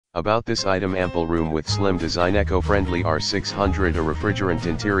About this item: ample room with slim design, eco-friendly R600. A refrigerant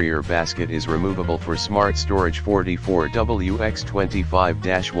interior basket is removable for smart storage.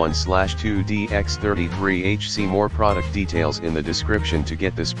 44WX25-1/2DX33H. See more product details in the description to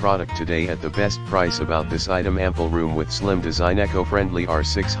get this product today at the best price. About this item: ample room with slim design, eco-friendly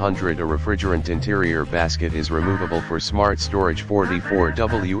R600. A refrigerant interior basket is removable for smart storage.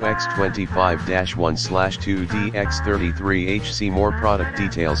 44WX25-1/2DX33H. See more product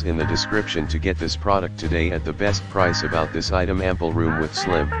details in the description to get this product today at the best price. About this item: ample room with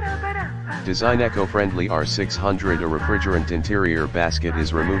slim design, eco-friendly R600. A refrigerant interior basket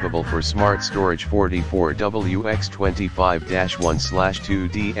is removable for smart storage.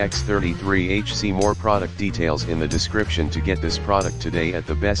 44WX25-1/2DX33H. See more product details in the description to get this product today at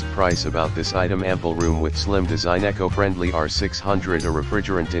the best price. About this item: ample room with slim design, eco-friendly R600. A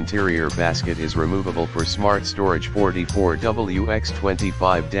refrigerant interior basket is removable for smart storage.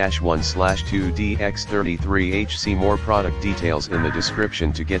 44WX25-1/2DX33H. See more product details in the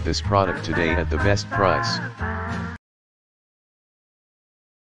description to get this product today at the best price.